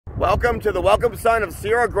Welcome to the welcome sign of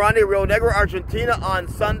Sierra Grande, Rio Negro, Argentina on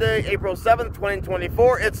Sunday, April 7th,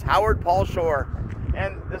 2024. It's Howard Paul Shore.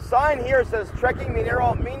 And the sign here says Trekking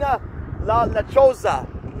Minero Mina La Lechosa.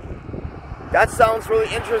 That sounds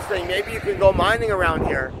really interesting. Maybe you can go mining around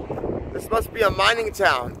here. This must be a mining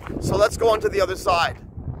town. So let's go on to the other side.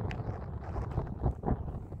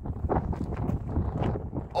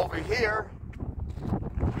 Over here,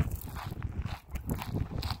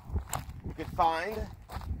 you can find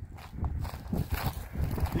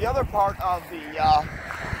the other part of the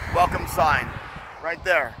welcome sign, right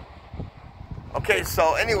there. Okay,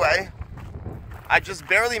 so anyway, I just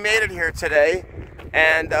barely made it here today,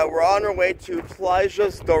 and we're on our way to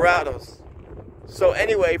Playas Doradas. So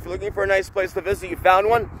anyway, if you're looking for a nice place to visit, you found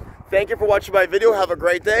one. Thank you for watching my video. Have a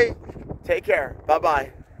great day. Take care.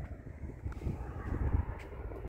 Bye-bye.